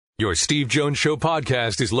Your Steve Jones Show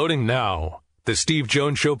podcast is loading now. The Steve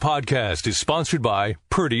Jones Show podcast is sponsored by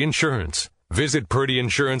Purdy Insurance. Visit Purdy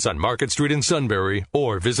Insurance on Market Street in Sunbury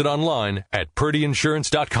or visit online at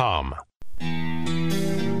purdyinsurance.com.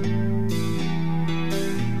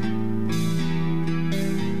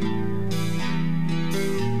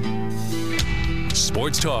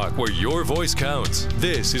 Sports talk where your voice counts.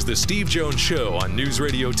 This is the Steve Jones Show on News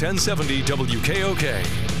Radio 1070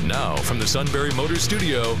 WKOK. Now from the Sunbury Motors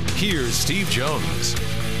Studio, here's Steve Jones.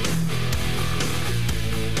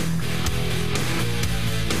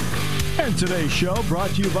 And today's show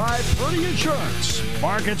brought to you by Purdy Insurance.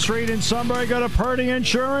 Market Street in Sunbury. Go to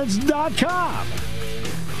purdyinsurance.com.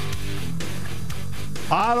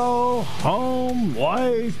 Auto, home,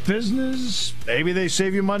 life, business. Maybe they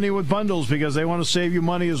save you money with bundles because they want to save you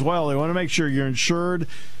money as well. They want to make sure you're insured,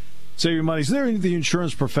 save you money. So they're the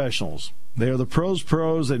insurance professionals. They are the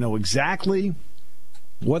pros. They know exactly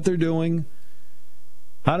what they're doing,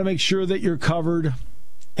 how to make sure that you're covered,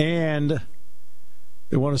 and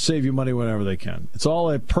they want to save you money whenever they can. It's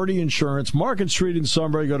all at Purdy Insurance. Market Street in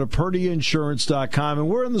Sunbury. Go to purdyinsurance.com. And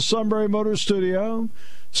we're in the Sunbury Motors Studio.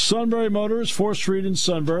 Sunbury Motors, 4th Street in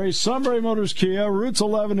Sunbury. Sunbury Motors Kia, routes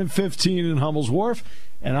 11 and 15 in Hummel's Wharf.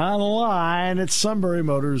 And online at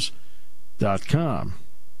sunburymotors.com.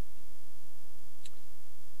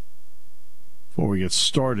 Before we get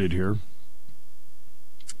started here,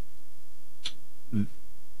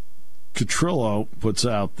 Catrillo puts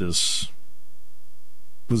out this,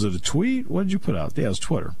 was it a tweet? What did you put out? Yeah, it was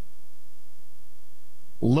Twitter.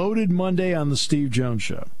 Loaded Monday on the Steve Jones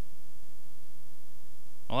Show.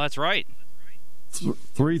 Well, that's right.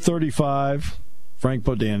 3:35, Frank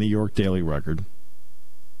Bodani, York Daily Record.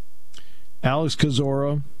 Alex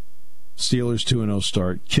Kozora, Steelers 2-0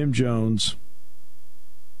 start. Kim Jones,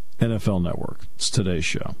 NFL Network. It's today's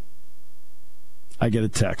show. I get a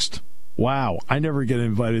text. Wow, I never get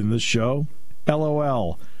invited in this show.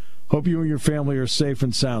 LOL. Hope you and your family are safe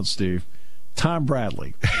and sound, Steve. Tom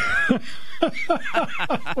Bradley.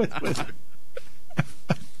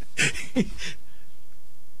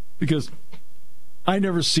 Because I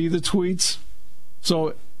never see the tweets,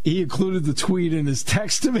 so he included the tweet in his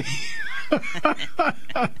text to me.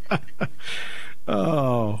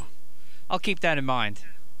 Oh. I'll keep that in mind.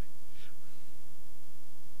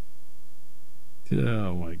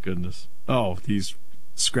 Oh, my goodness. Oh, he's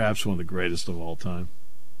Scrap's one of the greatest of all time.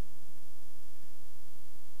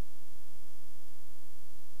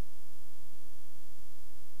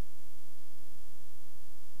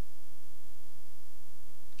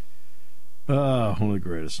 One of the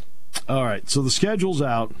greatest. All right, so the schedule's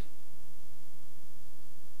out.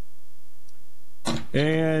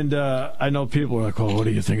 And I know people are like, oh, what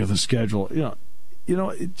do you think of the schedule? You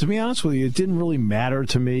know, to be honest with you, it didn't really matter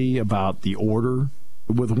to me about the order,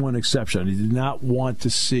 with one exception. I did not want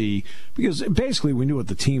to see, because basically we knew what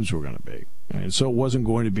the teams were going to be. And so it wasn't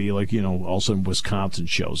going to be like, all of a sudden Wisconsin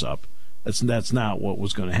shows up. That's not what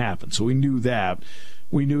was going to happen. So we knew that.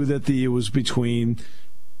 We knew that it was between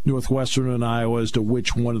Northwestern and Iowa as to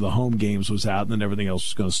which one of the home games was out, and then everything else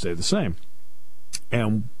was going to stay the same.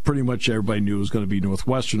 And pretty much everybody knew it was going to be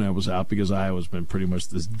Northwestern that was out because Iowa's been pretty much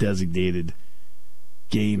this designated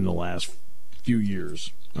game the last few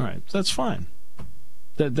years. All right, that's fine.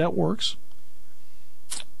 That works.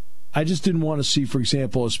 I just didn't want to see, for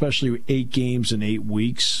example, especially 8 games in 8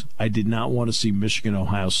 weeks, I did not want to see Michigan,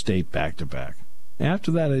 Ohio State back-to-back. After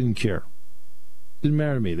that, I didn't care. Didn't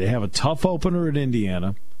matter to me. They have a tough opener at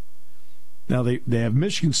Indiana. Now, they have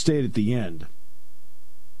Michigan State at the end.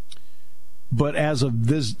 But as of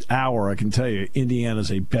this hour, I can tell you,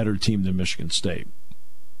 Indiana's a better team than Michigan State.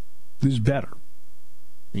 Who's better?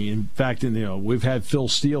 In fact, we've had Phil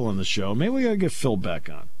Steele on the show. Maybe we got to get Phil back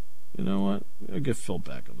on. You know what? I'll get Phil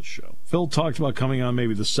back on the show. Phil talked about coming on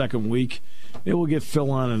maybe the second week. Maybe we'll get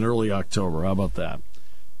Phil on in early October. How about that?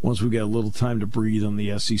 Once we get a little time to breathe on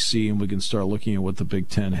the SEC and we can start looking at what the Big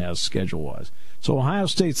Ten has schedule-wise. So Ohio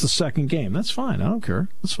State's the second game. That's fine. I don't care.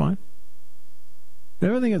 That's fine.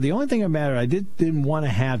 The only thing that mattered, I didn't want to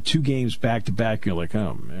have 2 games back-to-back. You're like,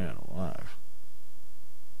 oh, man, alive.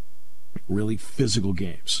 Really physical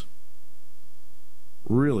games.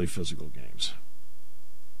 Really physical games.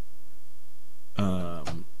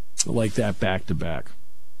 Like that back-to-back.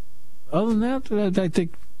 Other than that, I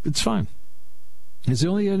think it's fine. It's the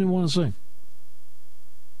only thing I didn't want to see.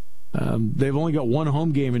 They've only got one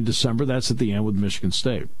home game in December. That's at the end with Michigan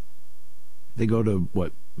State. They go to,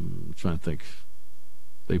 what? I'm trying to think.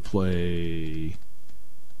 They play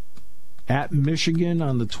at Michigan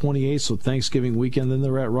on the 28th, so Thanksgiving weekend. Then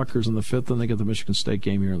they're at Rutgers on the 5th, and they get the Michigan State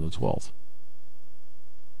game here on the 12th.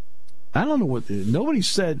 I don't know what nobody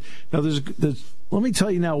said. Now there's let me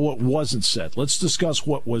tell you now what wasn't said. Let's discuss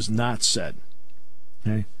what was not said.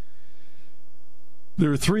 Okay.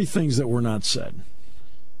 There are three things that were not said.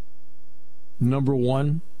 Number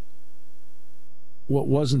one, what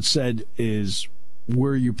wasn't said is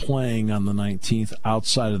where you're playing on the 19th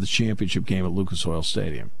outside of the championship game at Lucas Oil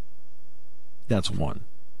Stadium. That's one.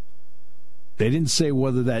 They didn't say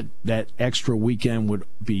whether that extra weekend would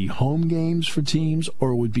be home games for teams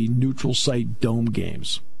or would be neutral site dome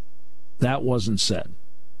games. That wasn't said.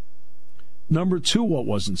 Number two, what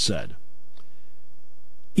wasn't said.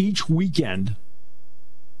 Each weekend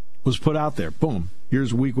was put out there. Boom.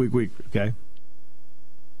 Here's week, okay?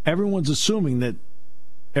 Everyone's assuming that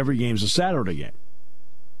every game's a Saturday game.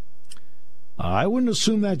 I wouldn't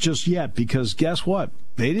assume that just yet because guess what?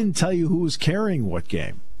 They didn't tell you who was carrying what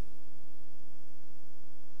game.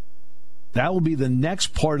 That will be the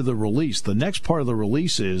next part of the release. The next part of the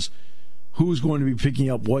release is who's going to be picking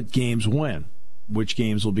up what games when. Which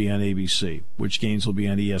games will be on ABC, which games will be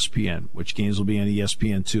on ESPN, which games will be on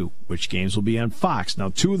ESPN2, which games will be on Fox. Now,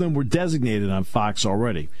 two of them were designated on Fox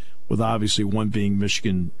already, with obviously one being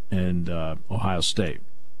Michigan and Ohio State.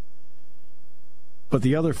 But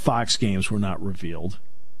the other Fox games were not revealed.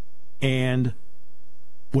 And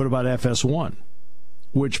what about FS1?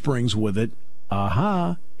 Which brings with it,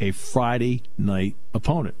 a Friday night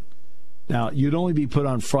opponent. Now, you'd only be put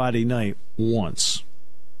on Friday night once.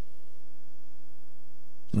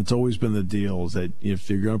 It's always been the deal is that if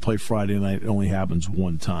you're going to play Friday night, it only happens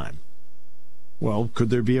one time. Well, could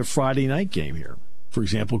there be a Friday night game here? For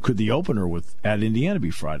example, could the opener at Indiana be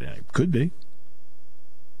Friday night? Could be.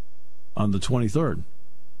 On the 23rd.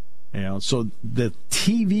 So the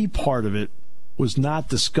TV part of it was not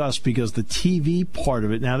discussed because the TV part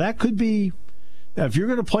of it, now that could be, if you're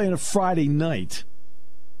going to play on a Friday night,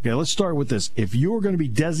 okay, let's start with this. If you're going to be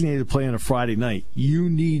designated to play on a Friday night,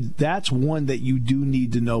 that's one that you do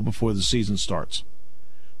need to know before the season starts.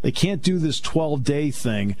 They can't do this 12-day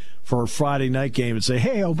thing for a Friday night game and say,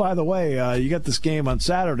 hey, oh, by the way, you got this game on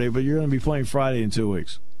Saturday, but you're going to be playing Friday in 2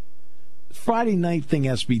 weeks. The Friday night thing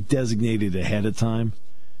has to be designated ahead of time.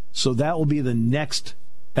 So that will be the next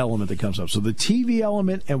element that comes up. So the TV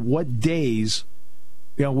element and what days,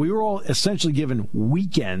 we were all essentially given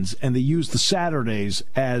weekends, and they used the Saturdays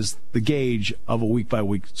as the gauge of a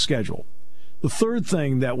week-by-week schedule. The third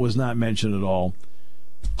thing that was not mentioned at all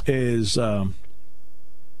is the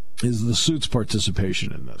suits'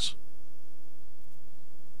 participation in this.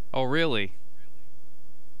 Oh, really?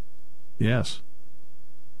 Yes.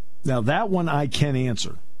 Now, that one I can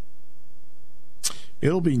answer.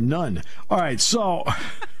 It'll be none. All right, so...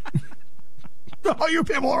 oh, you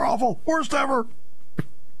people are awful. Worst ever.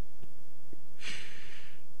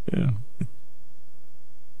 Yeah.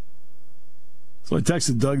 So I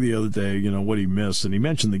texted Doug the other day, what he missed, and he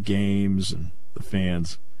mentioned the games and the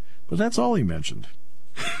fans. But that's all he mentioned.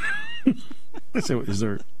 I said, is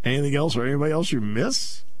there anything else or anybody else you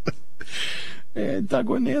miss? And Doug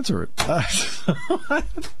wouldn't answer it. I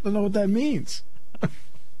don't know what that means. I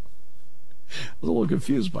was a little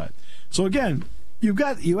confused by it. So again, you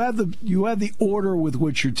have the order with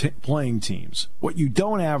which you're playing teams. What you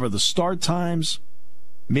don't have are the start times,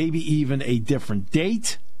 maybe even a different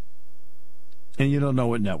date, and you don't know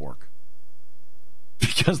what network.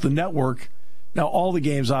 Because the network, now all the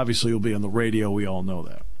games obviously will be on the radio. We all know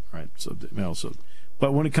that, right? So,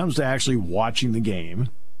 but when it comes to actually watching the game,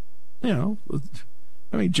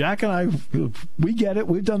 Jack and I, we get it.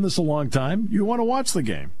 We've done this a long time. You want to watch the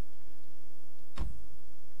game.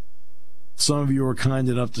 Some of you are kind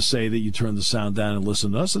enough to say that you turn the sound down and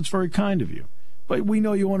listen to us. It's very kind of you. But we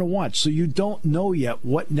know you want to watch, so you don't know yet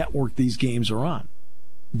what network these games are on.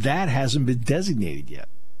 That hasn't been designated yet.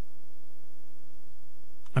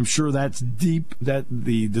 I'm sure that's deep, that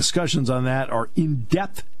the discussions on that are in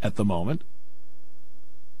depth at the moment.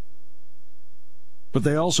 But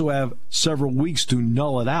they also have several weeks to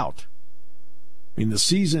null it out. I mean, the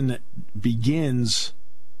season begins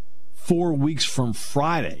 4 weeks from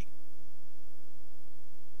Friday.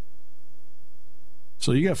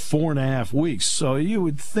 So you got 4.5 weeks. So you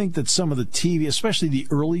would think that some of the TV, especially the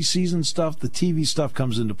early season stuff, the TV stuff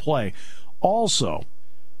comes into play. Also,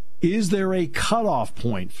 is there a cutoff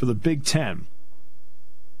point for the Big Ten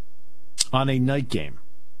on a night game?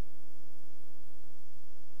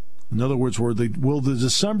 In other words, will the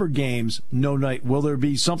December games no night? Will there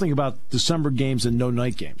be something about December games and no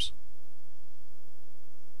night games?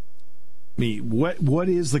 What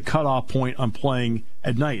is the cutoff point on playing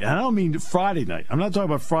at night? And I don't mean Friday night. I'm not talking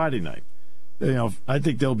about Friday night. I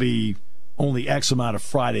think there'll be only X amount of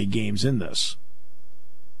Friday games in this.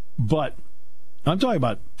 But I'm talking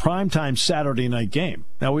about primetime Saturday night game.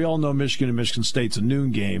 Now, we all know Michigan and Michigan State's a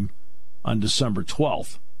noon game on December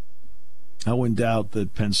 12th. I wouldn't doubt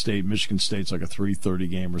that Penn State, Michigan State's like a 3:30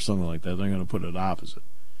 game or something like that. They're going to put it opposite.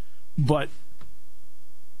 But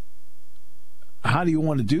how do you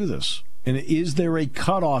want to do this? And is there a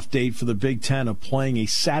cutoff date for the Big Ten of playing a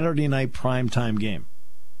Saturday night primetime game?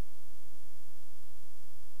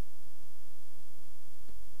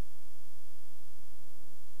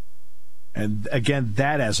 And again,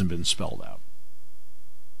 that hasn't been spelled out.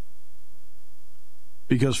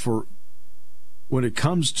 Because for when it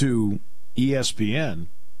comes to ESPN,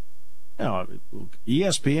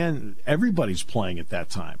 ESPN, everybody's playing at that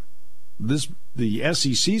time. The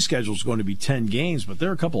SEC schedule is going to be 10 games, but there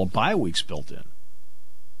are a couple of bye weeks built in.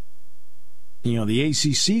 The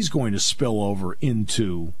ACC is going to spill over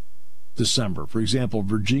into December. For example,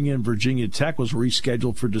 Virginia and Virginia Tech was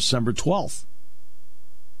rescheduled for December 12th.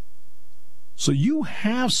 So you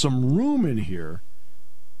have some room in here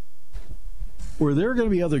where there are going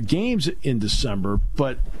to be other games in December,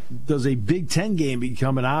 but does a Big Ten game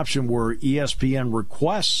become an option where ESPN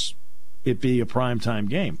requests it be a primetime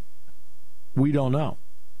game? We don't know.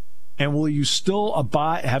 And will you still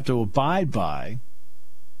have to abide by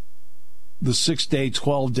the 6-day,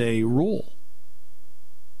 12-day rule?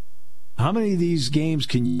 How many of these games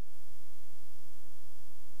can you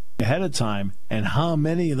ahead of time, and how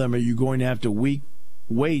many of them are you going to have to wait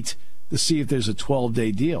to see if there's a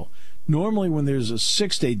 12-day deal? Normally, when there's a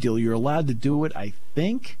 6-day deal, you're allowed to do it, I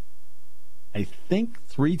think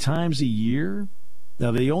 3 times a year.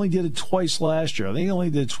 Now, they only did it twice last year. I think they only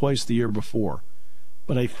did it twice the year before.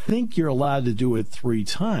 But I think you're allowed to do it 3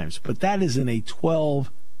 times. But that is in a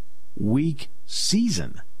 12-week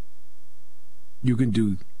season. You can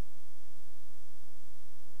do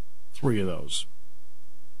 3 of those.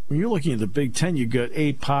 When you're looking at the Big Ten, you got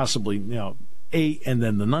 8 possibly, 8 and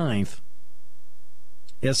then the 9th.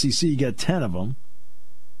 SEC, you get 10 of them.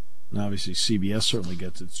 And obviously, CBS certainly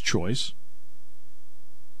gets its choice.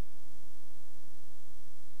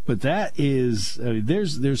 But that is,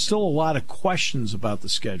 there's still a lot of questions about the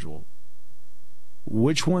schedule.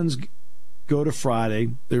 Which ones go to Friday?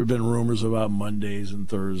 There have been rumors about Mondays and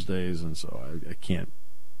Thursdays, and so I can't,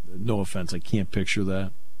 no offense, I can't picture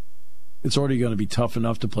that. It's already going to be tough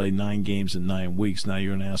enough to play 9 games in 9 weeks. Now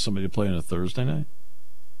you're going to ask somebody to play on a Thursday night?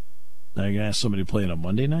 Now you're going to ask somebody to play on a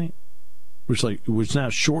Monday night? Which now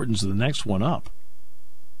shortens the next one up.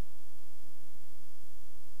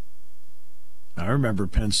 I remember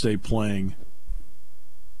Penn State playing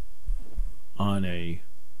on a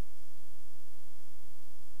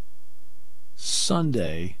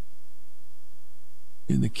Sunday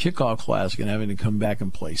in the kickoff classic and having to come back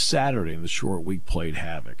and play Saturday, and the short week played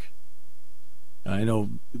havoc. And I know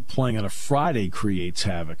playing on a Friday creates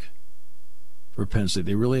havoc for Penn State.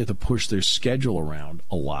 They really have to push their schedule around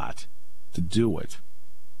a lot to do it.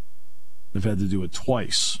 They've had to do it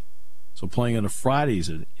twice. So playing on a Friday,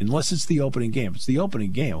 unless it's the opening game. If it's the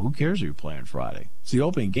opening game, who cares if you play on Friday? It's the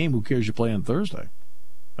opening game, who cares if you play on Thursday?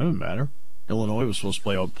 It doesn't matter. Illinois was supposed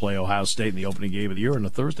to play Ohio State in the opening game of the year on a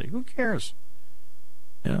Thursday. Who cares?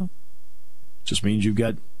 Just means you've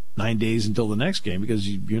got 9 days until the next game, because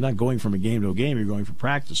you're not going from a game to a game, you're going from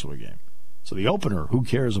practice to a game. So the opener, who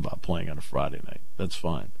cares about playing on a Friday night? That's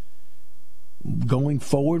fine. Going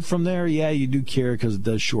forward from there, yeah, you do care because it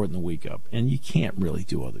does shorten the week up. And you can't really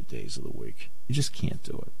do other days of the week. You just can't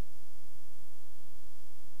do it.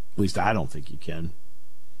 At least I don't think you can.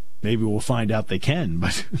 Maybe we'll find out they can,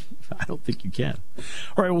 but I don't think you can.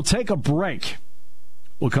 All right, we'll take a break.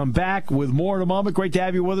 We'll come back with more in a moment. Great to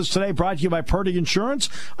have you with us today. Brought to you by Purdy Insurance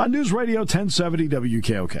on News Radio 1070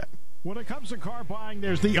 WKOK. When it comes to car buying,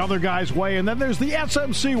 there's the other guy's way, and then there's the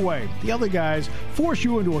SMC way. The other guys force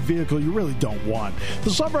you into a vehicle you really don't want. The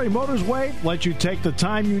Sunbury Motors way lets you take the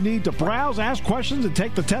time you need to browse, ask questions, and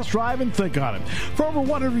take the test drive and think on it. For over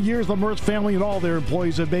 100 years, the Mertz family and all their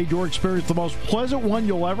employees have made your experience the most pleasant one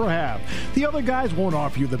you'll ever have. The other guys won't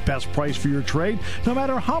offer you the best price for your trade, no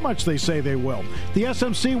matter how much they say they will. The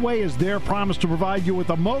SMC way is their promise to provide you with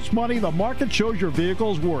the most money the market shows your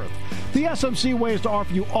vehicle is worth. The SMC way is to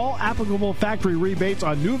offer you all applicable factory rebates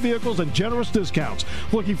on new vehicles and generous discounts.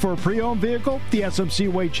 Looking for a pre-owned vehicle? The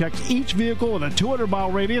SMC way checks each vehicle in a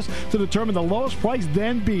 200-mile radius to determine the lowest price,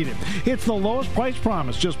 then beat it. It's the lowest price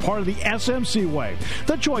promise, just part of the SMC way.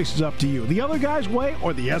 The choice is up to you. The other guy's way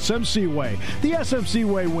or the SMC way. The SMC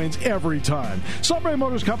way wins every time. Sunbury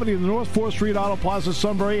Motors Company in the North 4th Street Auto Plaza,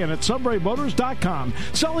 Sunbury, and at sunburymotors.com.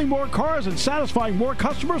 Selling more cars and satisfying more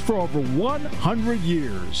customers for over 100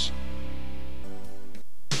 years.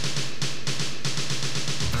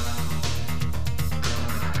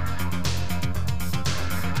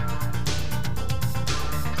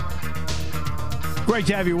 Great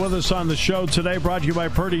to have you with us on the show today. Brought to you by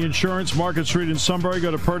Purdy Insurance, Market Street in Sunbury.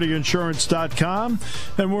 Go to purdyinsurance.com.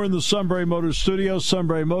 And we're in the Sunbury Motors studio.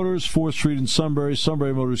 Sunbury Motors, 4th Street in Sunbury.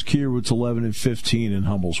 Sunbury Motors Kia, routes 11 and 15 in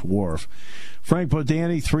Hummel's Wharf. Frank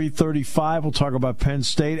Bodani, 335. We'll talk about Penn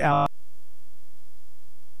State.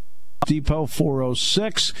 Depot,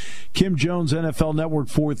 406. Kim Jones, NFL Network,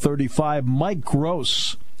 435. Mike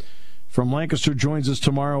Gross from Lancaster joins us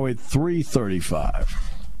tomorrow at 3:35.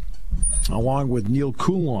 Along with Neil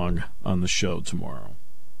Coulong on the show tomorrow.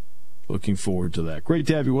 Looking forward to that. Great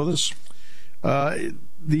to have you with us. The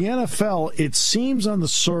NFL, it seems on the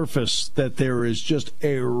surface that there is just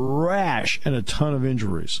a rash and a ton of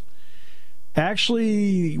injuries.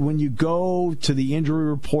 Actually, when you go to the injury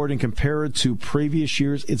report and compare it to previous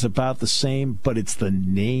years, it's about the same, but it's the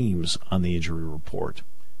names on the injury report.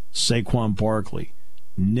 Saquon Barkley,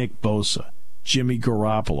 Nick Bosa, Jimmy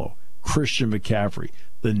Garoppolo, Christian McCaffrey.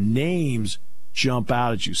 The names jump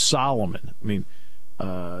out at you. Solomon. I mean,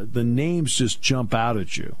 the names just jump out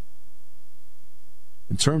at you.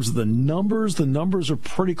 In terms of the numbers are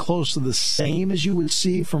pretty close to the same as you would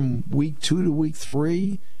see from week 2 to week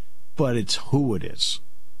 3, but it's who it is.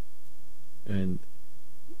 And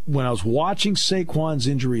when I was watching Saquon's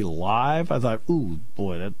injury live, I thought, ooh,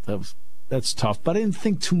 boy, that's tough. But I didn't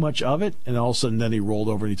think too much of it. And all of a sudden, then he rolled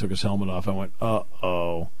over and he took his helmet off. I went,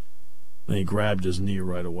 uh-oh. Then he grabbed his knee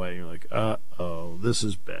right away. You're like, uh-oh, this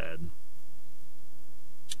is bad.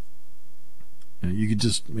 And you could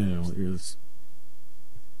just,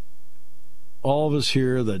 all of us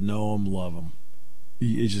here that know him love him.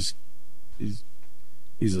 He's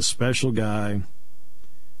a special guy,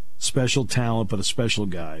 special talent, but a special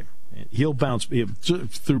guy. He'll bounce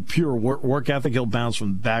through pure work ethic. He'll bounce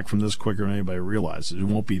back from this quicker than anybody realizes. It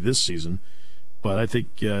won't be this season, but I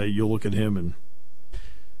think you'll look at him and,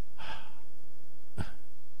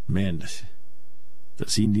 man,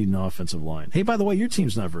 does he need an offensive line? Hey, by the way, your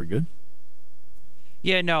team's not very good.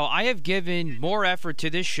 Yeah, no, I have given more effort to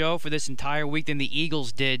this show for this entire week than the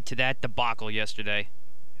Eagles did to that debacle yesterday.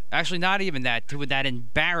 Actually, not even that, to that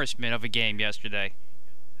embarrassment of a game yesterday.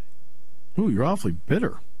 Ooh, you're awfully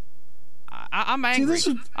bitter. I'm angry.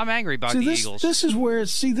 I'm angry about the Eagles. This is where,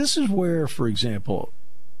 for example,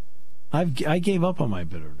 I gave up on my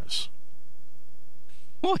bitterness.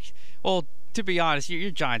 Well, to be honest,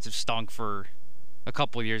 your Giants have stunk for a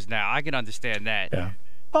couple of years now. I can understand that. Yeah.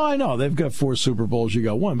 Oh, I know. They've got 4 Super Bowls. You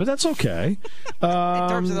got 1, but that's okay. In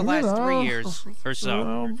terms of the last 3 years or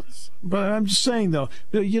so. But I'm just saying, though,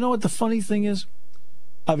 you know what the funny thing is?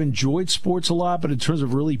 I've enjoyed sports a lot, but in terms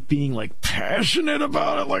of really being, passionate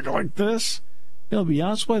about it like this, to be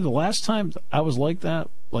honest with you, the last time I was like that,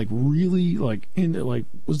 really,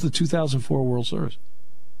 was the 2004 World Series.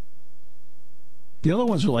 The other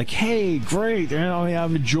ones are like, hey, great,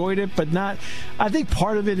 I've enjoyed it, but not. I think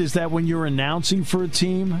part of it is that when you're announcing for a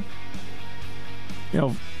team,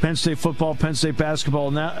 Penn State football, Penn State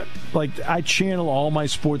basketball, now, I channel all my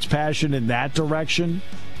sports passion in that direction.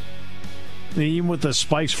 And even with the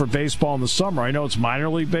spikes for baseball in the summer, I know it's minor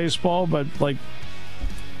league baseball, but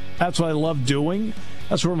that's what I love doing.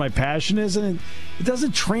 That's where my passion is, and it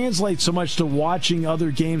doesn't translate so much to watching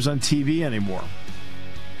other games on TV anymore.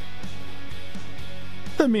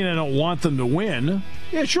 Doesn't mean I don't want them to win.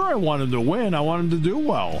 Yeah, sure, I want them to win. I want them to do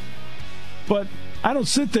well. But I don't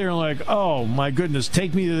sit there and oh, my goodness,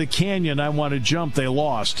 take me to the canyon. I want to jump. They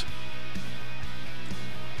lost.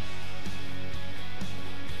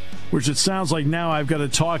 Which it sounds like now I've got to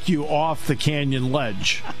talk you off the canyon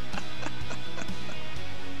ledge.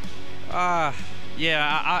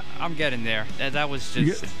 Yeah, I'm getting there. That was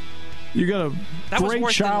just... You got a that great was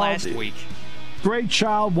worse child. Than last week. Great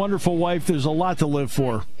child, wonderful wife. There's a lot to live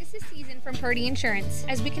for. This is Season from Purdy Insurance.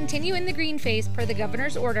 As we continue in the green phase per the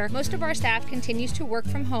governor's order, most of our staff continues to work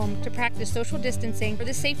from home to practice social distancing for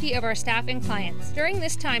the safety of our staff and clients. During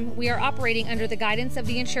this time, we are operating under the guidance of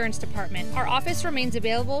the insurance department. Our office remains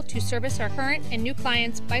available to service our current and new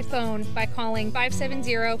clients by phone by calling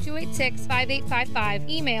 570-286-5855,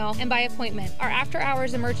 email, and by appointment. Our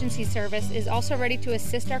after-hours emergency service is also ready to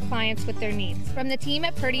assist our clients with their needs. From the team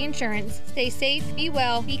at Purdy Insurance, stay safe, be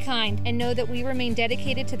well, be kind, and know that we remain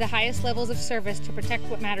dedicated to the highest levels of service to protect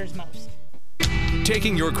what matters most.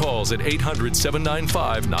 Taking your calls at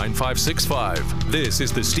 800-795-9565. This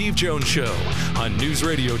is The Steve Jones Show on News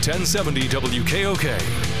Radio 1070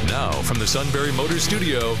 WKOK. Now, from the Sunbury Motors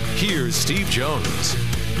Studio, here's Steve Jones.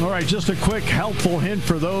 All right, just a quick helpful hint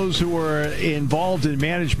for those who are involved in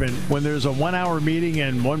management. When there's a 1-hour meeting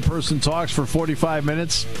and one person talks for 45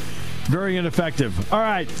 minutes, very ineffective. All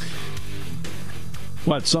right.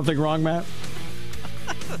 What, something wrong, Matt?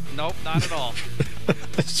 Nope, not at all.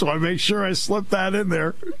 So I make sure I slip that in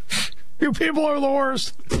there. You people are the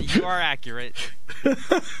worst. You are accurate.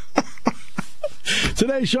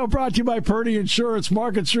 Today's show brought to you by Purdy Insurance,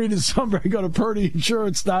 Market Street in Sunbury. Go to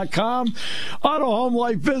purdyinsurance.com. Auto, home,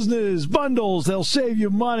 life, business, bundles. They'll save you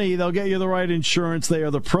money. They'll get you the right insurance. They are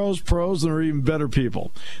the pros, and they're even better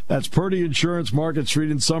people. That's Purdy Insurance, Market Street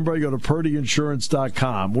in Sunbury. Go to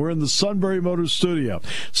purdyinsurance.com. We're in the Sunbury Motors studio.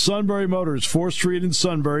 Sunbury Motors, 4th Street in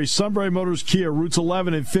Sunbury. Sunbury Motors Kia, routes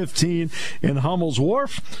 11 and 15 in Hummel's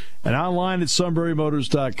Wharf. And online at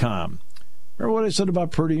sunburymotors.com. Remember what I said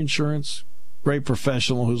about Purdy Insurance? Great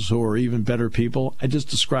professionals who are even better people. I just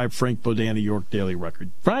described Frank Bodani, York Daily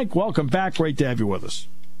Record. Frank, welcome back. Great to have you with us.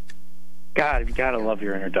 God, you got to love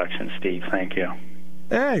your introduction, Steve. Thank you.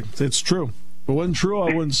 Hey, it's true. If it wasn't true,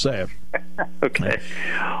 I wouldn't say it. Okay.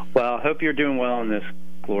 Well, I hope you're doing well on this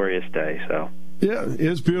glorious day. So. Yeah,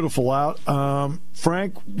 it's beautiful out.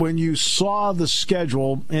 Frank, when you saw the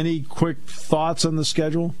schedule, any quick thoughts on the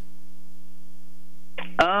schedule?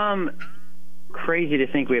 Crazy to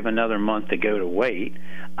think we have another month to go to wait,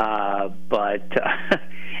 but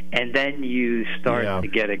and then you start to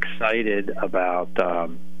get excited about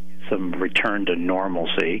some return to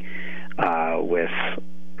normalcy with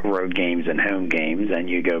road games and home games, and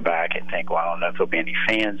you go back and think, well, I don't know if there'll be any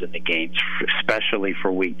fans in the games, especially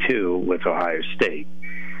for week 2 with Ohio State.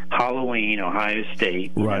 Halloween, Ohio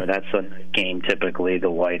State, you know, that's a game typically, the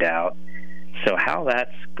whiteout. So how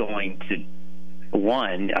that's going to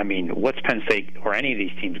I mean, what's Penn State or any of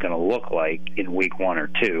these teams going to look like in week 1 or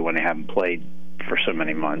 2 when they haven't played for so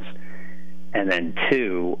many months? And then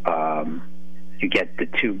 2, you get the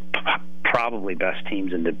 2 probably best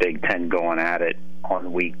teams in the Big Ten going at it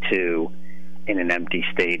on week 2 in an empty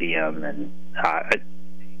stadium. And,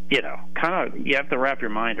 you know, kind of you have to wrap your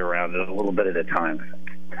mind around it a little bit at a time,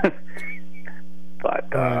 I think.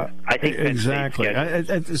 But I think Penn exactly middle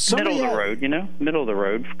of the road, middle of the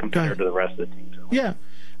road compared to the rest of the teams. Yeah,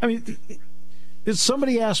 I mean,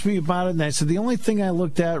 somebody asked me about it, and I said the only thing I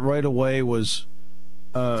looked at right away was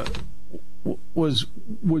would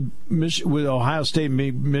Ohio State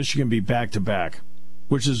and Michigan be back to back,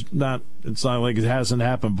 which is not. It's not like it hasn't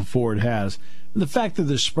happened before. It has. And the fact that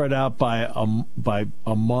they're spread out by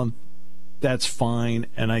a month, that's fine.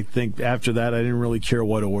 And I think after that, I didn't really care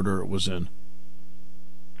what order it was in.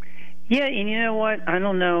 Yeah, and you know what? I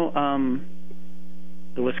don't know.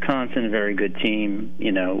 The Wisconsin, a very good team.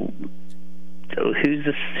 You know, so who's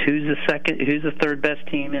the third best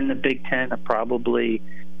team in the Big Ten? Probably,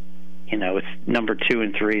 you know, it's number 2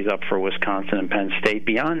 and 3 is up for Wisconsin and Penn State.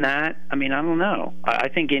 Beyond that, I mean, I don't know. I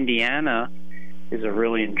think Indiana is a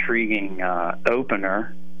really intriguing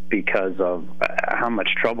opener because of how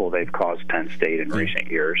much trouble they've caused Penn State in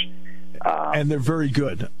recent years. And they're very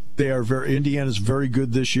good. Indiana's very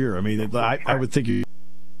good this year. I mean, I would think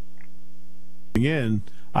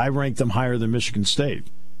I rank them higher than Michigan State.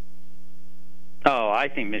 Oh, I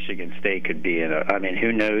think Michigan State could be I mean,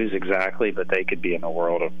 who knows exactly, but they could be in a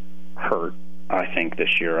world of hurt, I think,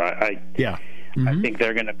 this year. I think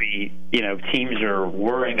they're going to be, you know, teams are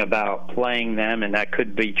worrying about playing them, and that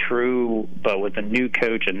could be true, but with a new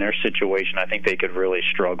coach and their situation, I think they could really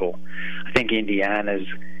struggle. I think Indiana's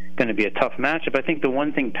going to be a tough matchup. I think the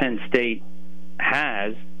one thing Penn State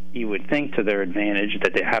has, you would think to their advantage,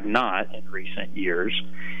 that they have not in recent years,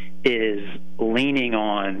 is leaning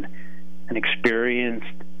on an experienced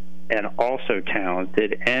and also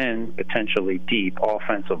talented and potentially deep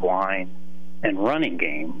offensive line and running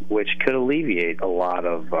game, which could alleviate a lot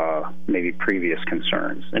of maybe previous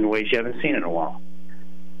concerns in ways you haven't seen in a while,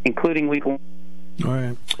 including week 1. All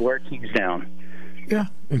right. Where teams down. Yeah,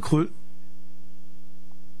 including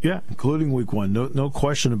week 1. No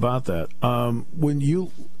question about that. When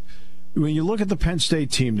you look at the Penn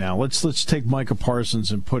State team now, let's take Micah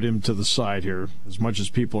Parsons and put him to the side here, as much as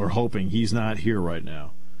people are hoping he's not here right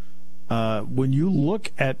now. When you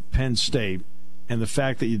look at Penn State and the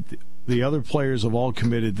fact that the other players have all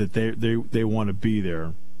committed that they want to be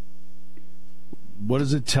there, what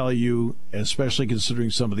does it tell you, especially considering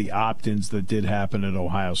some of the opt-ins that did happen at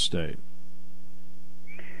Ohio State?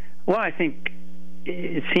 Well, I think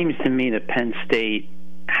it seems to me that Penn State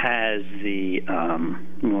has the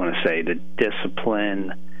the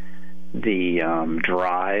discipline, the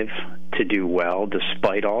drive to do well,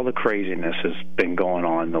 despite all the craziness that's been going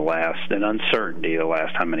on and uncertainty the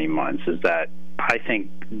last how many months, is that I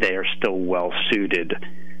think they are still well suited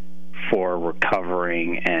for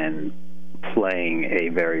recovering and playing a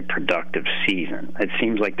very productive season. It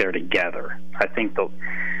seems like they're together. I think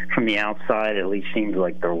from the outside, it at least seems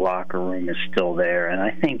like their locker room is still there, and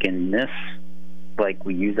I think in this like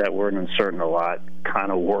we use that word uncertain a lot,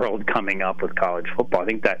 kind of world coming up with college football. I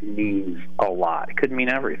think that means a lot. It could mean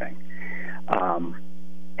everything.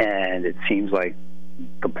 And it seems like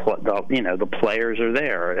the players are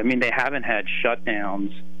there. I mean, they haven't had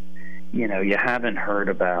shutdowns. You know, you haven't heard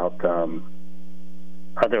about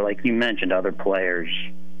other, like you mentioned, other players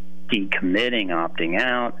decommitting, opting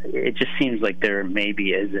out. It just seems like there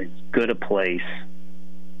maybe is as good a place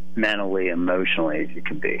mentally, emotionally as you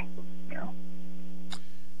can be. You know?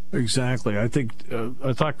 Exactly. I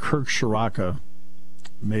thought Kirk Shiraka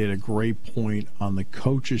made a great point on the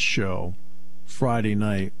Coaches Show Friday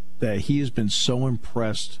night that he has been so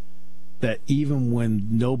impressed that even when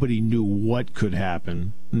nobody knew what could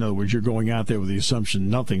happen, in other words, you're going out there with the assumption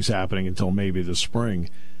nothing's happening until maybe the spring,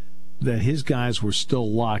 that his guys were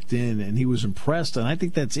still locked in, and he was impressed. And I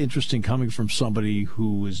think that's interesting coming from somebody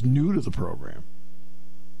who is new to the program.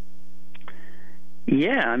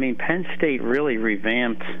 Yeah, I mean, Penn State really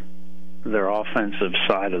revamped their offensive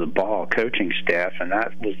side of the ball, coaching staff, and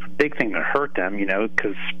that was the big thing that hurt them, you know,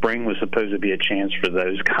 because spring was supposed to be a chance for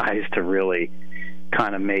those guys to really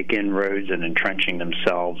kind of make inroads and entrenching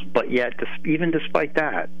themselves. But yet, even despite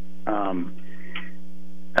that,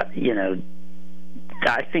 you know,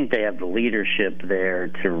 I think they have the leadership there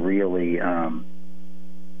to really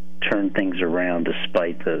turn things around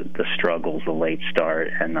despite the struggles, the late start,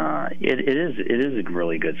 and it is a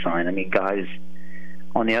really good sign. I mean, guys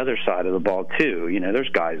on the other side of the ball too, you know, there's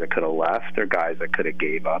guys that could have left, there are guys that could have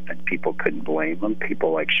gave up, and people couldn't blame them.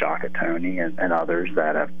 People like Shaka Toney and others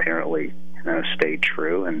that have apparently, you know, stayed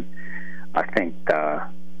true. And I think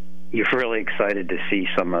you're really excited to see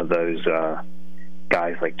some of those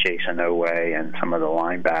guys like Jason Owe and some of the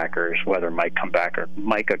linebackers, whether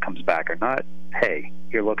Micah comes back or not. Hey,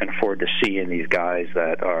 you're looking forward to seeing these guys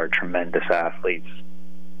that are tremendous athletes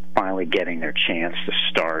finally getting their chance to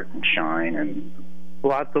start and shine, and a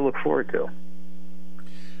lot to look forward to.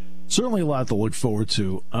 Certainly a lot to look forward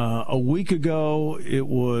to. A week ago, it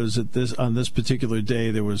was on this particular day,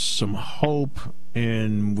 there was some hope,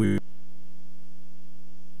 and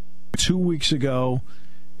 2 weeks ago,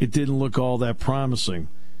 it didn't look all that promising.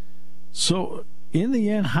 So, in the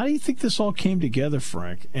end, how do you think this all came together,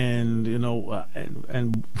 Frank? And you know,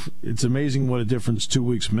 and it's amazing what a difference 2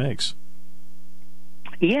 weeks makes.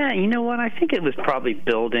 Yeah, you know what? I think it was probably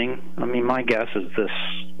building. I mean, my guess is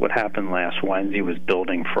what happened last Wednesday was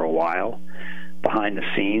building for a while, behind the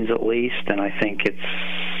scenes at least. And I think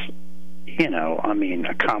it's, you know, I mean,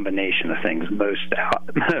 a combination of things.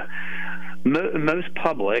 Most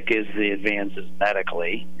public is the advances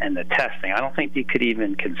medically and the testing. I don't think you could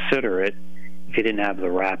even consider it if you didn't have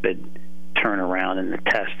the rapid turnaround in the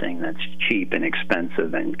testing that's cheap and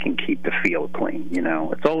expensive and can keep the field clean. You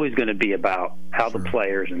know, it's always going to be about how the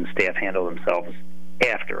players and the staff handle themselves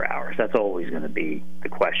after hours. That's always going to be the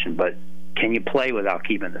question. But can you play without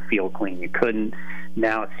keeping the field clean? You couldn't.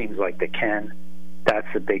 Now it seems like they can. That's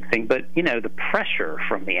the big thing. But, you know, the pressure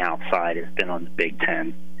from the outside has been on the Big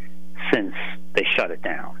Ten since they shut it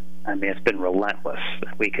down. I mean, it's been relentless.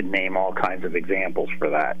 We could name all kinds of examples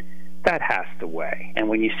for that. That has to weigh. And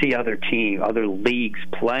when you see other leagues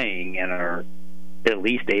playing and are at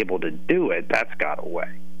least able to do it, that's got to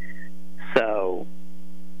weigh. So,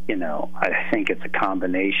 you know, I think it's a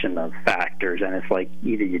combination of factors, and it's like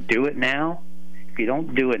either you do it now. If you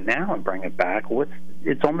don't do it now and bring it back,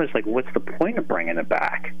 it's almost like what's the point of bringing it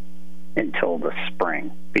back until the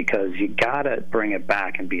spring? Because you got to bring it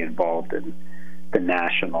back and be involved in the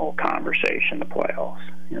national conversation, the playoffs,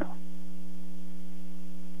 you know.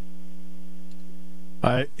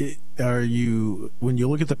 Are you, when you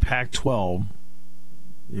look at the Pac-12,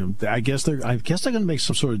 you know, I guess they're going to make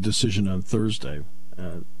some sort of decision on Thursday.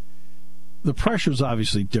 The pressure is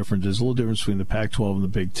obviously different. There's a little difference between the Pac-12 and the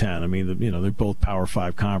Big Ten. I mean, you know, they're both Power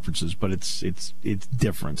 5 conferences, but it's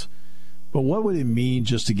different. But what would it mean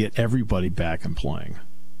just to get everybody back and playing?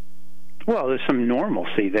 Well, there's some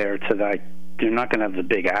normalcy there to that. You're not going to have the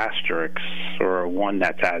big asterisks or one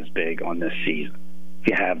that's as big on this season. If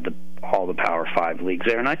you have all the Power 5 leagues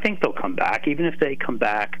there, and I think they'll come back, even if they come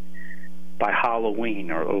back by Halloween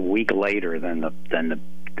or a week later than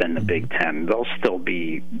the Big Ten. They'll still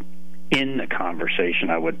be in the conversation,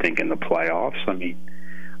 I would think, in the playoffs. I mean,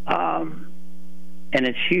 and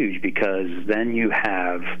it's huge because then you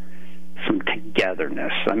have some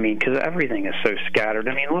togetherness. I mean, because everything is so scattered.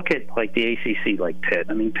 I mean, look at like the ACC, like Pitt.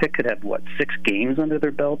 I mean, Pitt could have 6 games under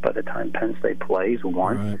their belt by the time Penn State plays.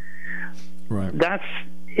 One. Right.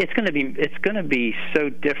 It's going to be so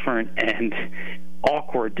different, and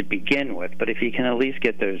awkward to begin with, but if you can at least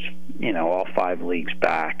get those, all 5 leagues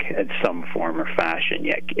back at some form or fashion,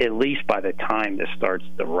 at least by the time this starts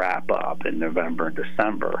to wrap up in November and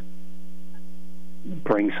December,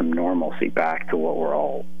 bring some normalcy back to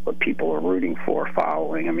what people are rooting for,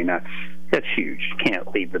 following. I mean, that's huge. You can't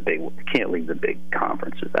leave the big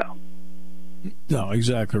conferences out. No,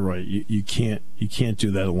 exactly right. You can't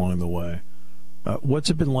do that along the way. What's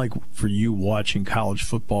it been like for you watching college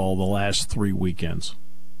football the last 3 weekends?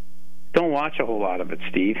 Don't watch a whole lot of it,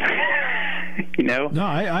 Steve. No,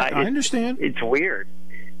 I understand. It's weird.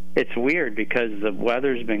 It's weird because the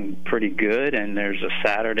weather's been pretty good, and there's a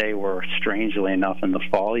Saturday where, strangely enough, in the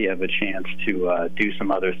fall, you have a chance to do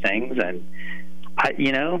some other things, and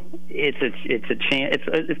it's a chance.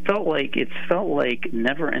 It felt like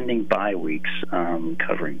never-ending bye weeks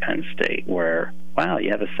covering Penn State, where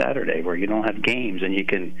you have a Saturday where you don't have games and you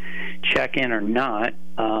can check in or not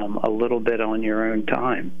a little bit on your own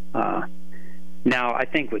time. Now, I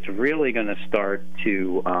think what's really going to start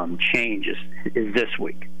to change is this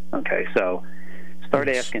week. Okay, so start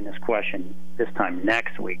asking this question this time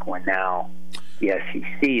next week, when now the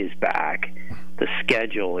SEC is back. The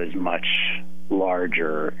schedule is much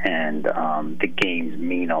larger, and the games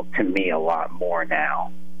mean to me a lot more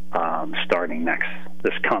now, starting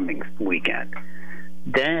this coming weekend.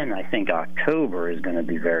 Then I think October is going to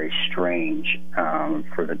be very strange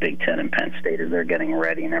for the Big Ten and Penn State as they're getting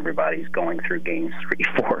ready and everybody's going through games 3,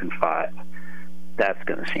 4, and 5. That's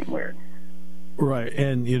going to seem weird. Right,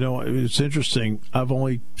 and it's interesting. I've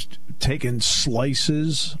only taken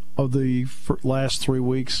slices of the last 3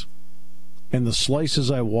 weeks, and the slices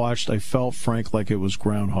I watched, I felt, Frank, like it was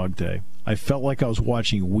Groundhog Day. I felt like I was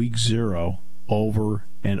watching Week 0 over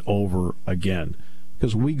and over again,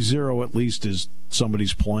 because Week 0 at least is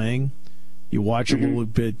somebody's playing. You watch a little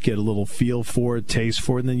bit, get a little feel for it, taste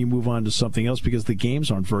for it, and then you move on to something else because the games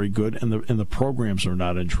aren't very good and the programs are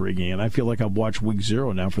not intriguing. And I feel like I've watched Week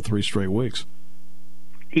 0 now for 3 straight weeks.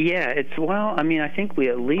 Yeah, I think we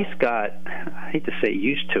at least got, I hate to say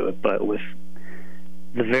used to it, but with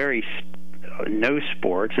the very no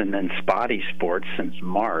sports and then spotty sports since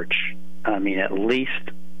March, at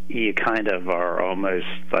least you kind of are almost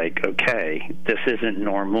like, okay, this isn't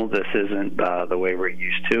normal. This isn't the way we're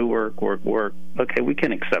used to. We're okay, we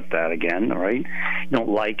can accept that again, right? You don't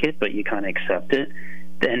like it, but you kind of accept it.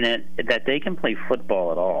 And that they can play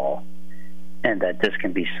football at all, and that this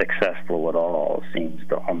can be successful at all, seems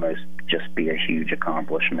to almost just be a huge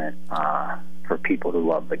accomplishment for people who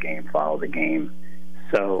love the game, follow the game.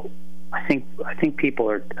 So I think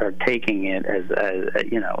people are taking it as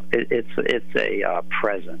it's a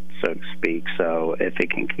present, so to speak. So if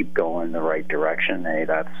it can keep going in the right direction, hey,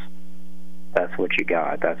 that's what you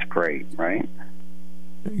got. That's great, right?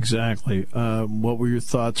 Exactly. What were your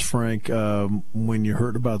thoughts, Frank, when you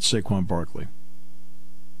heard about Saquon Barkley?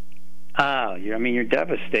 You're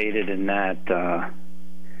devastated in that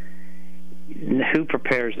who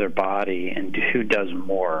prepares their body and who does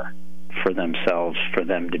more for themselves for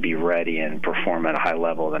them to be ready and perform at a high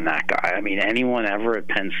level than that guy. Anyone ever at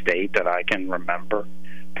Penn State that I can remember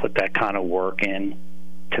put that kind of work in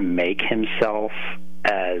to make himself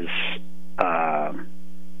as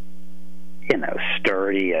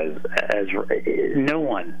sturdy as no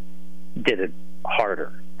one did it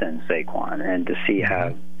harder than Saquon, and to see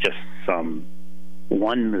how just some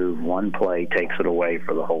one move, one play takes it away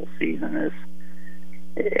for the whole season is,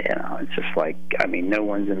 it's just like, no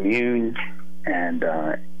one's immune, and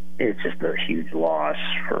it's just a huge loss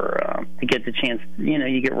for to get the chance.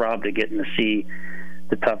 You get robbed of getting to see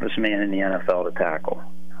the toughest man in the NFL to tackle.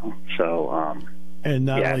 So. And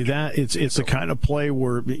not only that, it's the kind of play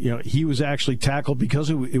where he was actually tackled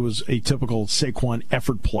because it was a typical Saquon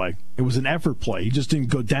effort play. It was an effort play. He just didn't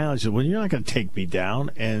go down. He said, "Well, you're not going to take me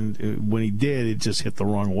down." And when he did, it just hit the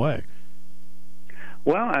wrong way.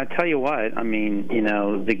 Well, I tell you what.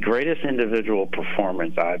 The greatest individual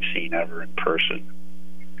performance I've seen ever in person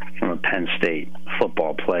from a Penn State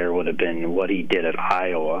football player would have been what he did at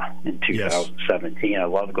Iowa in 2017. Yes. I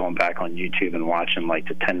love going back on YouTube and watching like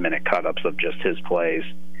the 10-minute cut-ups of just his plays.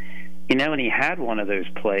 And he had one of those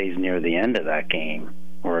plays near the end of that game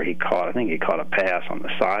where he caught a pass on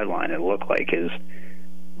the sideline. It looked like his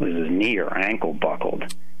knee or ankle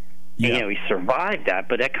buckled. Yeah. And, he survived that,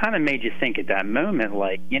 but that kind of made you think at that moment,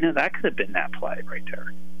 like, that could have been that play right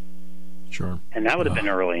there. Sure. And that would have been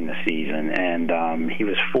early in the season, and he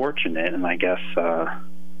was fortunate, and I guess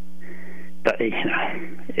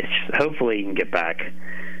it's hopefully he can get back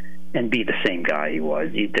and be the same guy he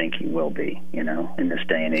was. You'd think he will be, in this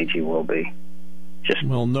day and age he will be. Just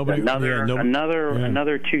another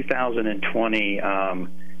 2020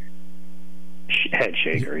 head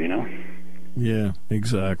shaker, you know? Yeah,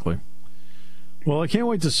 exactly. Well, I can't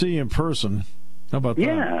wait to see you in person. How about that?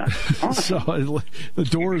 Yeah. So the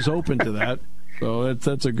door is open to that. So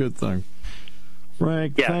that's a good thing.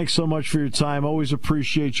 Frank, thanks so much for your time. Always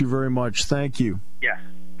appreciate you very much. Thank you. Yeah.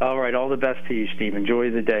 All right. All the best to you, Steve.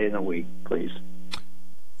 Enjoy the day and the week, please.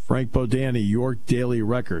 Frank Bodani, York Daily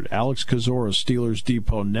Record. Alex Kozora, Steelers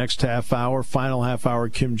Depot. Next half hour, final half hour,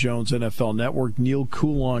 Kim Jones, NFL Network. Neil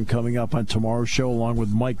Coulon coming up on tomorrow's show along with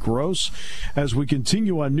Mike Gross as we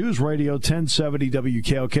continue on News Radio 1070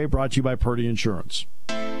 WKOK, brought to you by Purdy Insurance.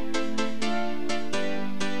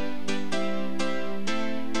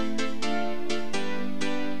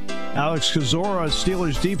 Alex Kozora,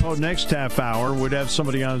 Steelers Depot. Next half hour, would have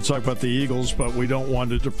somebody on to talk about the Eagles, but we don't want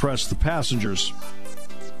to depress the passengers.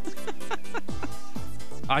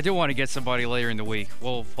 I do want to get somebody later in the week.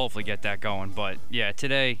 We'll hopefully get that going. But yeah,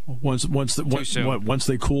 today. Once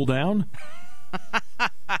they cool down.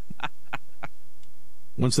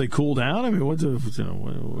 Once they cool down, I mean, what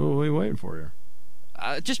are we waiting for here?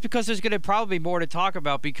 Just because there's going to probably be more to talk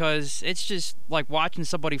about, because it's just like watching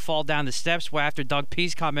somebody fall down the steps after Doug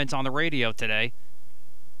Pease comments on the radio today.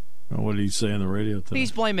 What did he say on the radio today?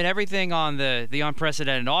 He's blaming everything on the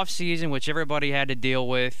unprecedented offseason, which everybody had to deal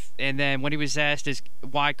with. And then when he was asked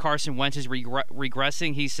why Carson Wentz is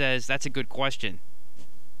regressing, he says, that's a good question.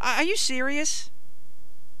 Are you serious?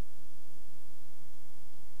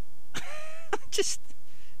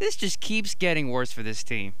 This just keeps getting worse for this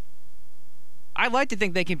team. I'd like to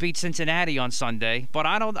think they can beat Cincinnati on Sunday, but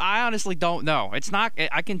I honestly don't know. It's not.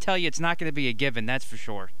 I can tell you it's not going to be a given, that's for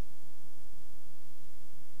sure.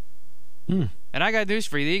 And I got news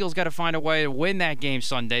for you. The Eagles got to find a way to win that game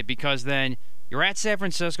Sunday, because then you're at San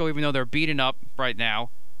Francisco, even though they're beaten up right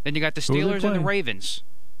now. Then you got the Steelers and the Ravens.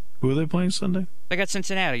 Who are they playing Sunday? They got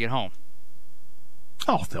Cincinnati at home.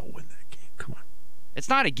 Oh, they'll win that game. Come on. It's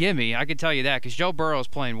not a gimme, I can tell you that, because Joe Burrow's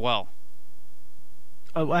playing well.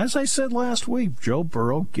 As I said last week, Joe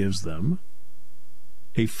Burrow gives them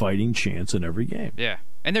a fighting chance in every game. Yeah,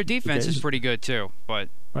 and their defense is pretty good too. But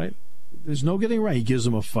right, there's no getting right. He gives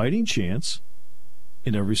them a fighting chance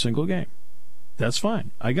in every single game. That's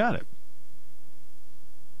fine. I got it.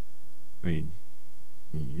 I mean,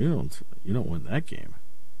 you don't win that game.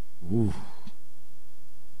 Ooh,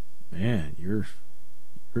 man, you're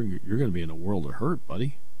going to be in a world of hurt,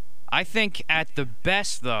 buddy. I think at the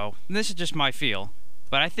best, though, and this is just my feel,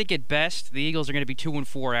 but I think at best the Eagles are going to be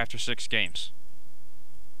 2-4 after 6 games.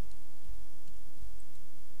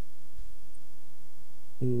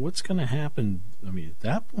 What's going to happen? I mean, at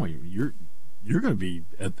that point, you're going to be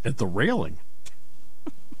at the railing.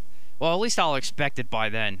 Well, at least I'll expect it by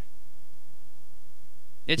then.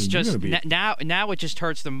 It's just now it just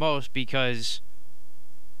hurts the most because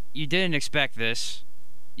you didn't expect this.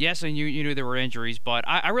 Yes, and you knew there were injuries, but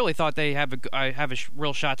I really thought they have a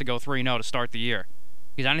real shot to go 3-0 to start the year,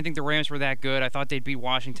 because I didn't think the Rams were that good. I thought they'd beat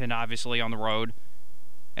Washington, obviously, on the road,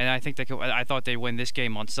 and I thought they'd win this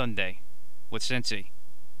game on Sunday with Cincy.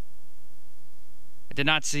 I did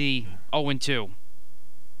not see 0-2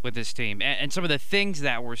 with this team, and some of the things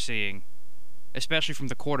that we're seeing, especially from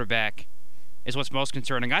the quarterback, is what's most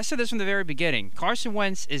concerning. I said this from the very beginning. Carson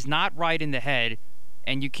Wentz is not right in the head,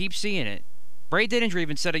 and you keep seeing it. Bray Dittinger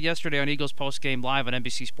even said it yesterday on Eagles Postgame Live on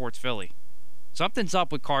NBC Sports Philly. Something's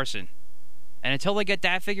up with Carson. And until they get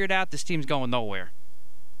that figured out, this team's going nowhere.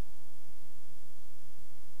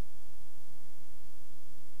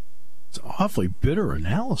 It's an awfully bitter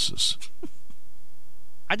analysis.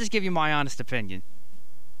 I just give you my honest opinion.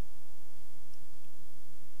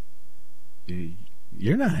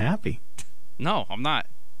 You're not happy. No, I'm not.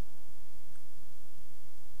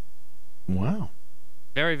 Wow.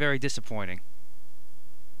 Very, very disappointing.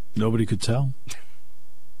 Nobody could tell.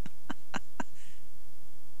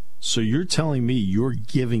 So you're telling me you're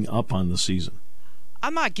giving up on the season?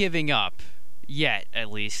 I'm not giving up yet,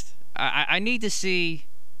 at least. I need to see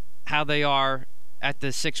how they are at the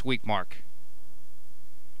 6-week mark.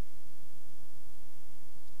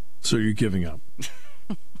 So you're giving up?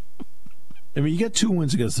 I mean, you got 2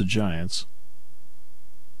 wins against the Giants.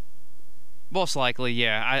 Most likely,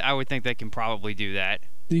 yeah. I would think they can probably do that.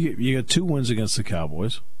 You got 2 wins against the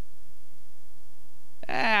Cowboys.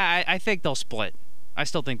 I think they'll split. I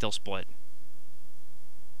still think they'll split.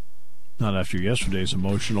 Not after yesterday's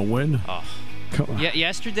emotional win. Oh. Come on. Yeah,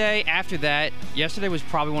 yesterday was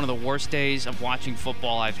probably one of the worst days of watching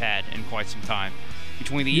football I've had in quite some time.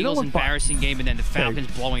 Between the Eagles' embarrassing game and then the Falcons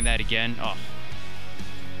blowing that again. Oh.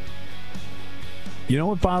 You know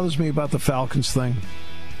what bothers me about the Falcons thing?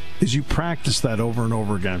 Is you practice that over and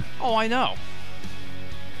over again. Oh, I know.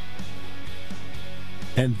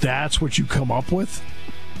 and that's what you come up with?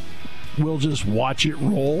 We'll just watch it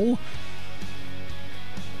roll?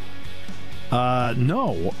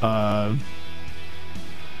 No.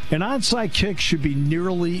 An onside kick should be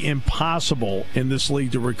nearly impossible in this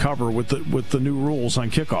league to recover with the new rules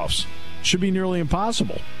on kickoffs. Should be nearly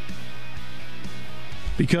impossible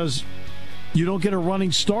because you don't get a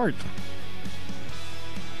running start.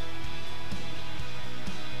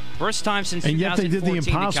 First time since 2014. And yet they did the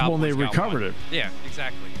impossible and they recovered it. Yeah,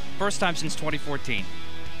 exactly. First time since 2014.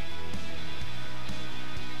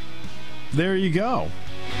 There you go.